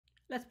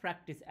Let's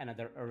practice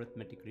another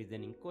arithmetic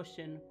reasoning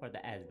question for the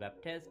Asvab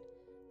test.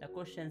 The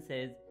question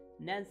says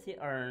Nancy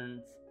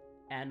earns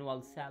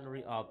annual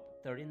salary of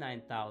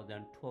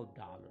 $39,012.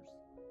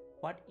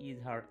 What is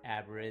her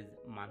average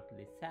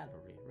monthly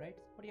salary, right?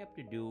 So what you have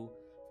to do,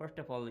 first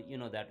of all, you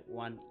know that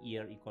 1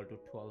 year equal to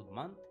 12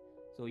 months.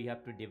 So you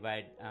have to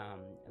divide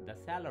the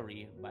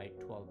salary by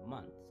 12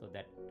 months. So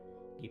that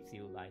gives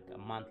you like a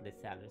monthly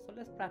salary. So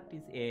let's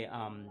practice a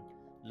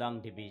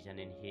long division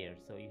in here.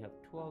 So you have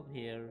 12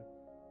 here,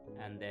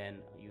 and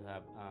then you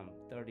have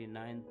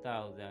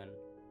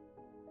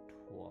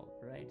 39,012,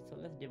 right? So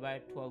let's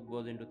divide. 12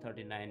 goes into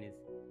 39 is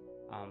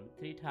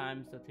 3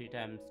 times, so 3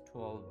 times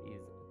 12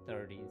 is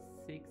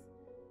 36.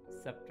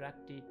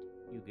 Subtract it,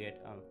 you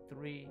get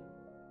 3.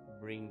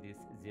 Bring this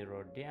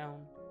 0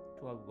 down.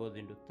 12 goes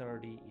into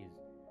 30 is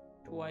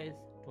twice.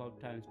 12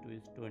 times 2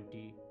 is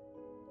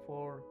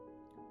 24.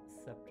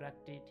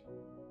 Subtract it,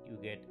 you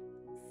get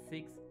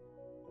 6.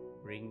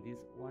 Bring this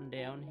 1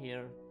 down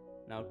here.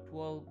 Now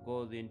 12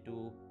 goes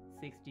into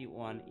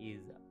 61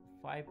 is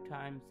 5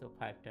 times, so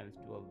 5 times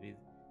 12 is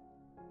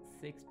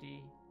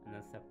 60, and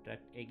then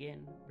subtract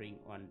again, bring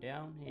 1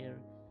 down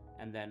here,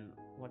 and then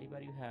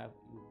whatever you have,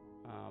 you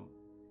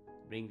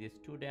bring this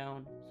 2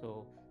 down.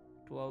 So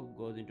 12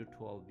 goes into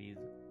 12 is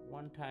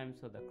 1 time,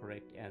 so the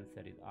correct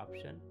answer is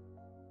option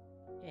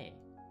A.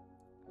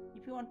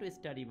 If you want to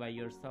study by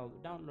yourself,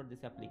 download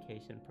this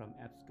application from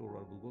App Store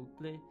or Google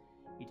Play.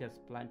 It has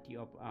plenty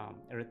of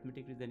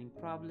arithmetic reasoning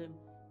problem,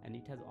 and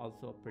it has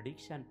also a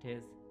prediction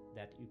test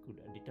that you could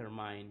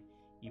determine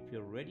if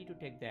you're ready to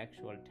take the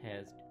actual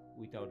test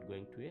without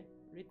going to a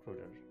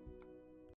recruiter.